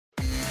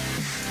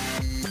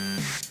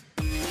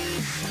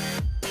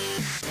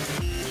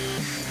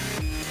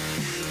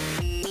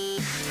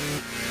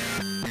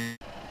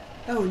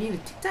Oh, we need a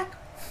tic tac.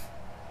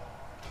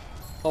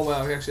 Oh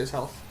wow, he actually has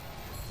health.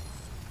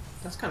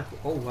 That's kind of cool.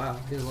 Oh wow,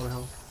 he has a lot of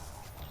health.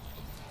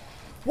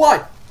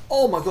 Why?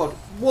 Oh my god.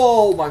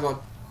 Whoa, my god.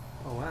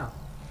 Oh wow.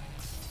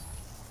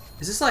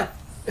 Is this like?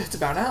 It's a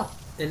Baron of Hell.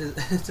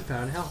 It's a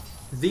Baron of Hell.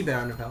 The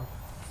Baron of Hell.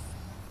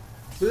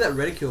 Look at that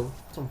reticule.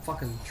 It's on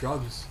fucking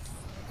drugs.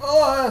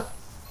 Oh,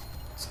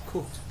 It's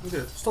cooked. look at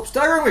it. Stop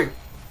staggering me.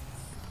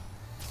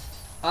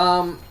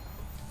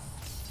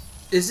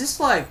 Is this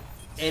like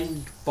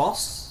end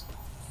boss?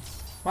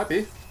 Might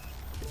be.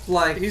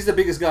 Like, He's the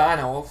biggest guy I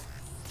know of.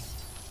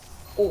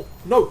 Oh,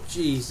 no.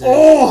 Jesus.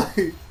 Oh!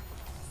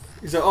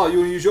 He's like, oh, you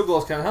want to use your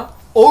glass cannon, huh?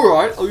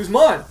 Alright, I'll use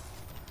mine.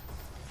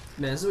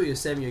 Man, this is what you're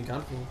saving your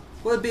gun for.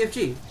 What a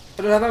BFG?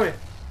 I don't have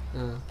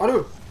ammo. I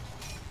do.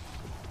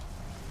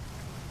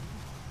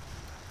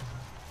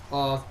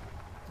 Oh,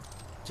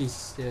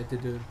 Jesus, yeah, it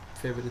did do a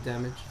fair bit of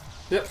damage.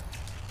 Yep.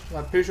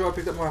 I'm pretty sure I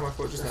picked up my ammo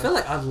for it just I now. feel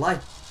like I'd like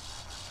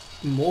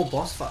more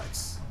boss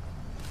fights.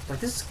 Like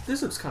this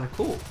looks kind of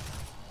cool.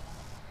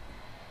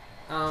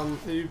 Can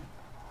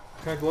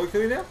I glory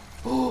kill you now?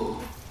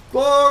 Glory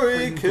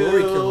Fucking kill,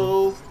 glory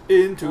kill.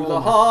 Into Oh the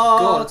my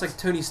heart. God, it's like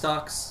Tony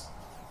Stark's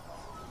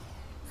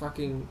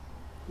fucking,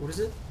 what is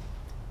it?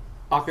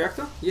 Arc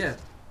reactor? Yeah.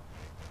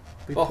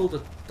 We Oh. pulled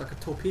like a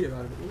torpedo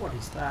out of it. What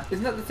is that?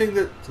 Isn't that the thing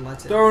that It's a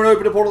lightsaber. Darren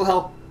opened a portal to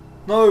hell?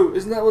 No,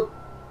 isn't that what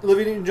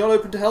Olivia and John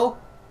opened to hell?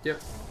 Yep.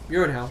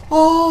 You're in hell.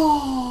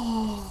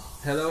 Oh,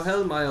 Hello,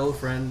 hell, my old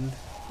friend.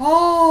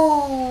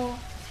 oh.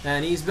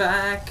 And he's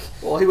back.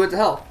 Well, he went to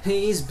hell.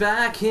 He's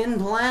back in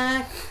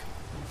black.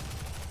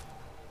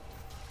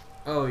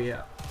 Oh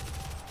yeah.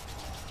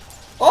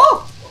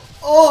 Oh,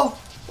 oh,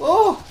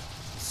 oh,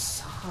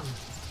 Son.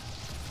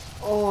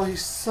 oh.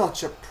 He's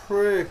such a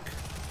prick.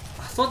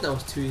 I thought that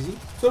was too easy.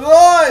 So did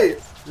I.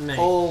 Mate,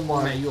 Oh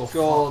my mate, you're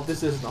god, fucked.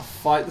 this isn't a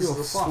fight. This You're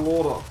is a fucked.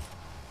 slaughter.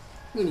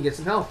 You need to get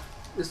some help.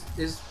 This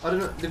is, I don't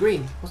know, the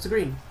green. What's the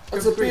green?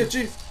 That's Go a for green.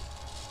 BFG.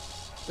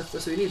 That's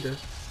what you need though.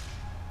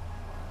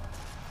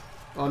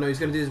 Oh no, he's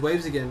gonna do his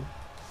waves again.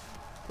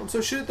 I'm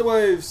so shit at the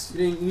waves.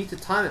 You need to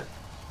time it.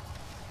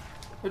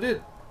 I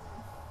did.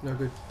 No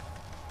good.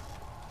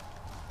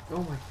 Oh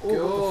my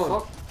Oh,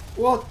 god.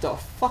 what the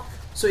fuck?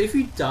 So if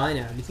you die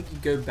now, do you think you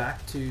go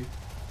back to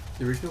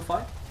the original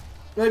fight?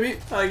 Maybe.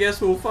 I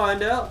guess we'll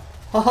find out.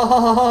 Ha ha ha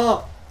ha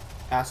ha.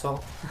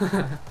 Asshole.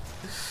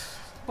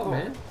 Oh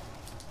man.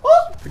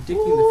 Oh. Predicting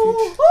the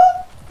future.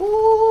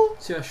 Oh.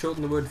 See how I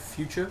shorten the word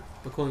future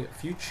by calling it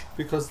future?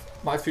 Because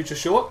my future's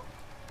short.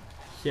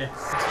 Yes.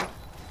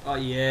 Oh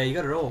yeah, you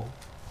got it all.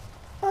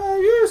 I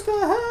used to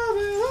have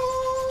it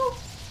all.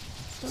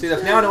 See,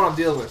 look, now I know what I'm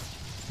dealing with.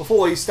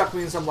 Before, he stuck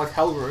me in some like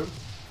hell room,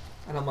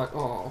 and I'm like,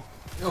 oh.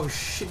 Oh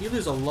shit, you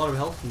lose a lot of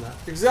health from that.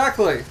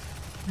 Exactly.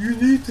 You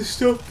need to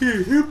stop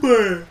getting hit by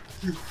it,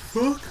 you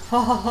fuck.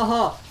 Ha ha ha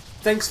ha.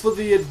 Thanks for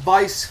the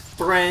advice,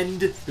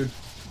 friend. Good.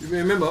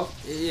 Remember,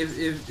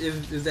 if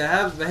they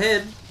have a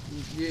head,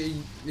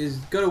 it's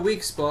got a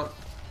weak spot.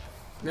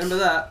 Remember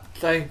that.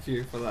 Thank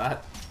you for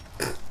that.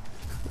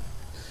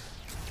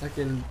 I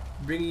can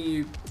bring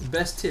you the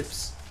best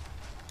tips.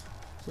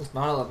 Since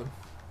 9/11.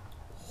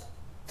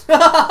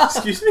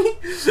 Excuse me?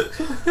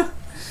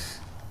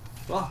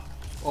 Fuck.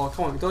 Oh,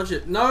 come on, dodge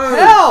it. No!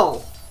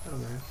 Hell! I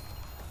don't know.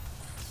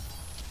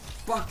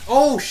 Fuck.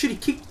 Oh, shit, he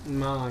kicked.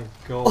 My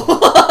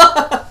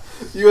god.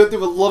 You went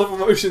through a lot of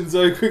emotions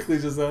very quickly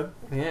just then.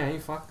 Yeah, he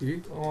fucked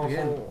you. Oh,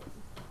 Again.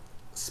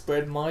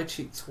 spread my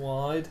cheeks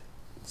wide.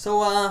 So,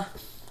 on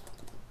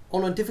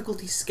a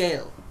difficulty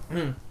scale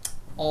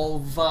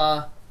of,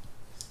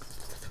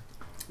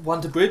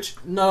 1 to bridge,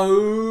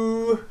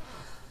 no,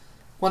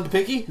 1 to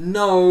pinky,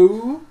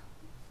 no,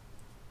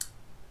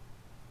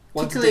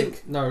 1 to tickling,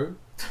 dick. no,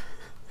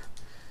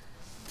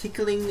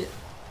 tickling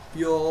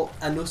your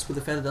anus with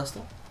a feather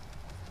duster,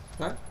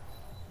 right?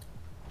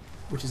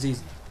 Which is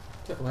easy.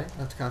 By the way, I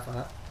have to clarify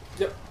that.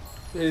 Yep.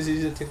 It is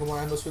easy to tickle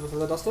my anus with a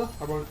feather duster.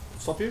 I won't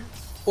stop you.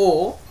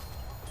 Or,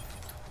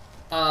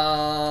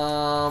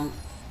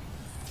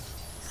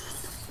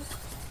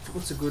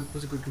 what's a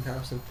good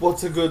comparison?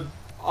 What's a good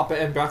upper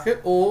end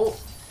bracket? Or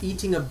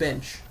eating a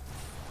bench.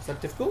 Is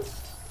that difficult?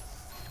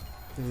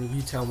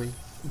 You tell me.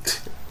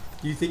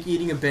 You think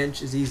eating a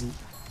bench is easy?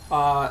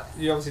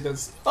 You obviously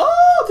don't.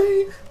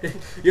 Oh,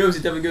 You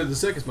obviously don't go to the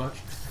circus much.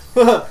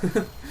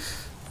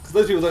 Because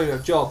those people don't even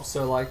have jobs,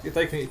 so like, if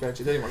they can eat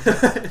benches, anyone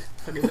can.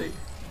 Fucking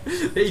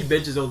they eat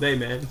benches all day,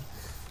 man.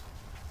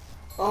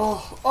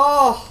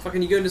 Oh.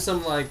 Fucking you go into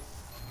some like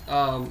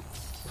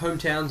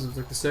hometowns of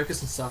like the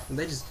circus and stuff, and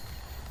they just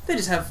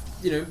have,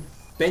 you know,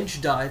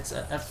 bench diets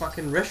at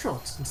fucking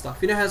restaurants and stuff.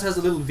 You know how it has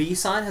a little V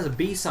sign, has a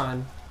B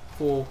sign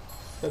for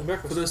Bed and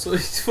breakfast. those sort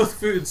of for the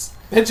foods.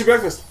 Bench and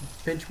breakfast.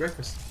 Bench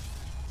breakfast.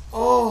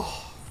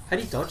 Oh. How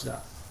do you dodge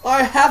that?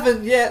 I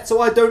haven't yet, so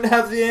I don't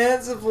have the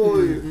answer for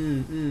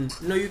you.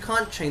 No, you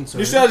can't chainsaw.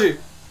 New strategy.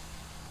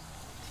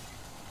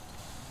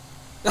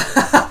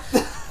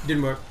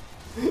 Didn't work.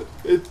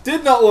 It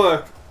did not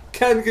work.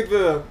 Can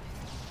confirm.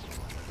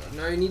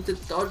 No, you need to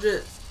dodge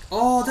it.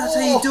 Oh, that's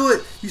how you do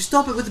it. You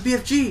stop it with the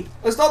BFG.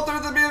 I stopped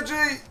doing the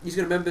BFG. He's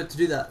gonna remember to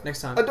do that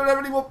next time. I don't have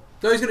any more.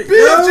 No, he's gonna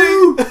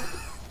BFG. No!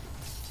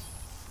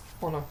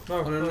 Oh no! No!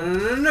 Oh, no, no! no, no,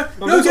 no, no!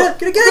 No, No,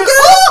 get it!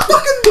 Oh,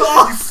 fucking!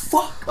 Oh,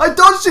 fuck! I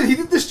dodged it. He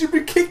did the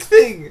stupid kick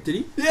thing. Did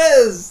he?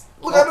 Yes.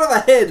 Look, I don't have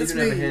a head. You It's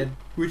don't have a me. head.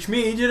 Which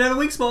means you don't have a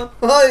weak spot.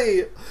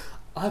 Hi.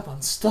 I'm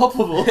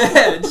unstoppable.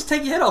 Yeah, just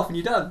take your head off and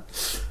you're done.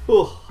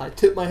 Oh, I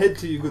tip my head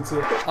to you, good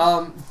sir.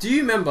 Do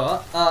you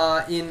remember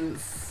in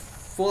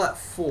Fallout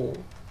 4,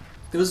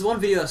 there was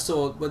one video I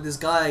saw where this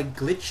guy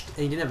glitched and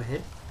he didn't have a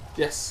head?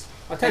 Yes,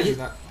 I tagged you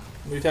that.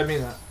 You tagged me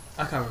in that.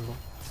 I can't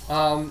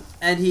remember.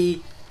 And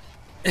he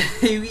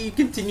he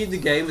continued the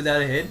game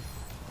without a head.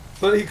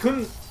 But he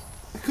couldn't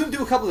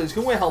do a couple of things. He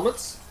couldn't wear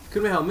helmets.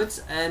 Couldn't wear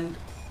helmets and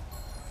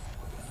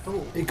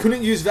He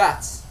couldn't use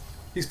VATS.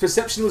 His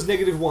perception was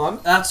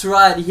 -1. that's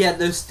right. He had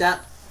no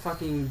stat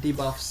fucking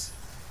debuffs.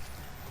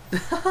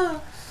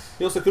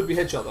 He also could be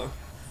headshot though.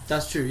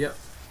 That's true. Yep.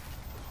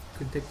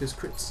 Could take those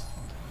crits.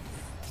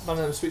 None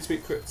of them sweet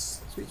crits.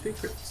 Sweet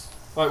crits.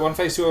 Right, one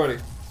phase 2 already.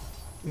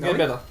 Getting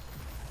better.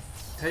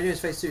 How do you know his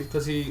face too?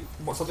 Because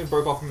something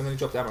broke off him and then he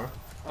dropped ammo.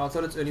 Oh, I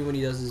thought it's only when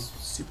he does his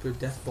super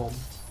death bomb.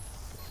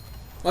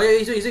 Oh yeah,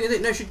 he's doing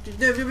it. No, shoot.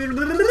 No, what are you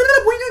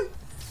doing?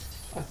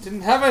 I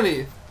didn't have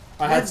any.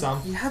 I had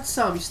some. You had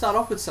some. You start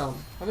off with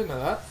some. I didn't know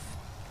that.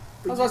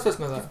 How was I supposed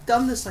to know that? You've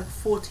done this like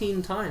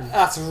 14 times.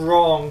 That's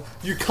wrong.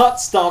 You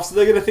cut stuff, so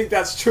they're going to think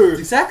that's true.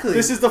 Exactly.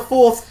 This is the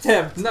 4th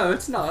attempt. No,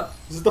 it's not.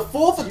 This is the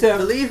 4th You attempt.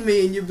 believe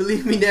me, and you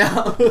believe me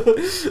now.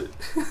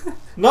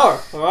 No.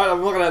 Alright, I'm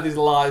not going to have these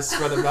lies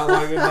spread about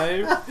my good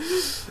name.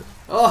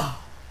 Oh.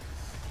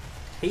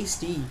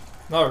 Tasty.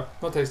 No,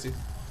 not tasty.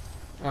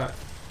 Alright.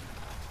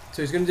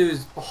 So he's going to do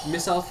his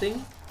missile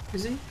thing,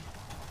 is he?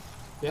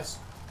 Yes,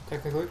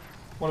 technically.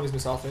 One of his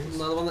missile things.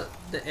 No, the one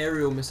the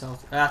aerial missile.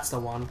 That's the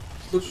one.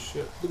 Look,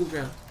 Shit. look at the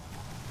ground.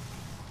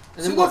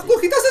 And See, then what?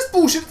 look, he does this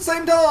bullshit at the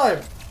same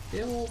time!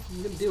 Yeah, well,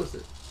 you're going to deal with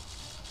it.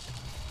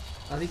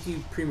 I think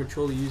you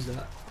prematurely used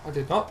that. I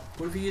did not.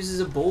 What if he uses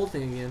a ball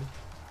thing again?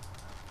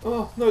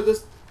 Oh, no,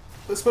 there's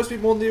supposed to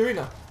be more in the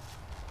arena.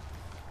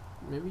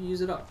 Maybe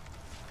use it up.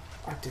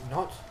 I did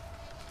not.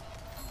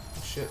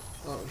 Oh, shit.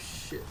 Oh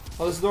shit.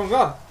 Oh, this is the wrong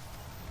gun.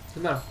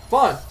 Doesn't matter.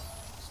 Fine.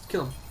 Just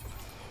kill him.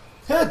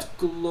 Head!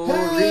 Glory,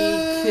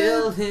 Head.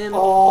 kill him.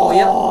 Oh,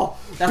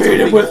 yeah. That's beat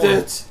a him big with one.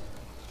 it!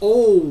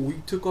 Oh,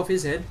 you took off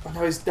his head. Oh,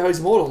 now he's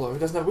immortal though, he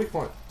doesn't have a weak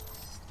point.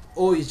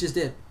 Oh, he's just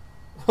dead.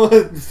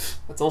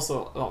 That's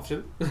also an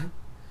option.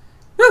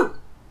 Woo!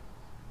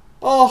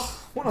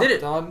 Oh, what Did I've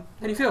it. done.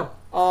 How do you feel?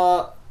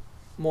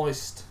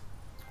 Moist.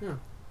 Yeah.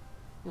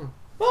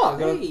 Oh, I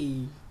got it.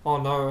 Hey. Oh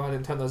no, I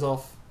didn't turn those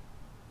off.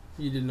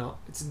 You did not.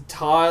 It's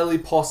entirely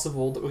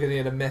possible that we're going to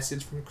get a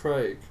message from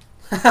Craig.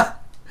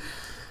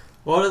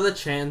 What are the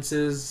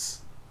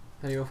chances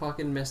that he'll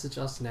fucking message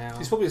us now?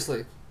 He's probably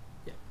asleep.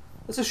 Yeah.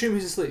 Let's assume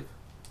he's asleep.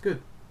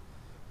 Good.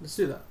 Let's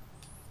do that.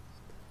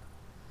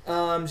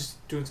 I'm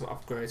just doing some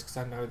upgrades because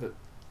I know that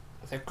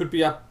there could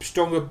be a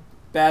stronger,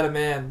 badder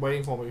man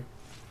waiting for me.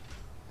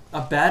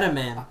 A badder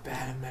man. A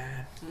badder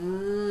man.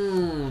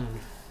 Mmm.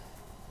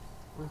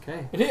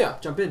 Okay. In here.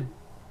 Jump in.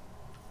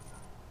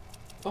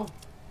 Oh.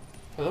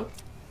 Hello?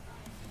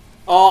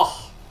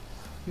 Oh.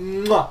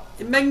 Mwah.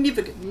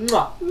 Magnificent.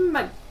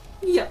 Mwah.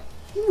 Yeah.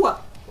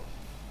 What?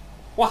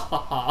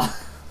 Wahaha.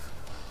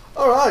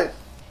 Alright.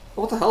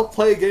 What the hell?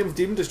 Play a game of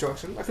Demon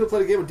Destruction? I could have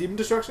played a game of Demon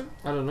Destruction?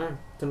 I don't know.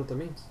 Don't know what that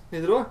means.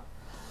 Neither do I.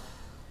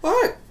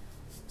 Alright.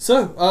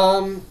 So,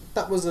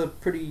 that was a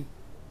pretty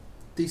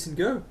decent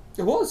go.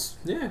 It was.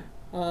 Yeah.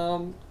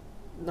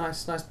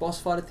 Nice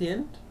boss fight at the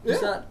end. Yeah.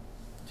 Do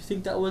you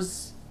think that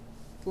was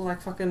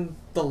like fucking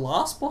the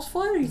last boss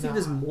fight? Or do you think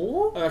there's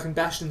more? I reckon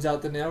Bastion's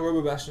out there now,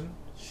 Robo Bastion.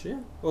 Shit.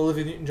 Or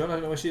Olivia Newton-John, I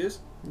don't know where she is.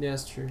 Yeah,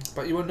 that's true.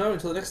 But you won't know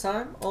until the next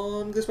time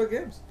on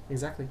GlitchBucketGames.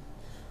 Exactly.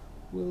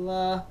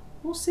 We'll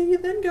see you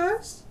then,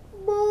 guys.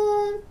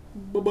 Bye.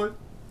 Bye-bye.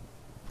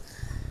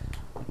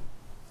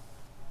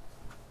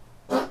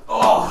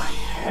 Oh,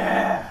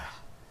 yeah.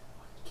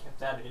 Kept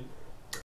that in.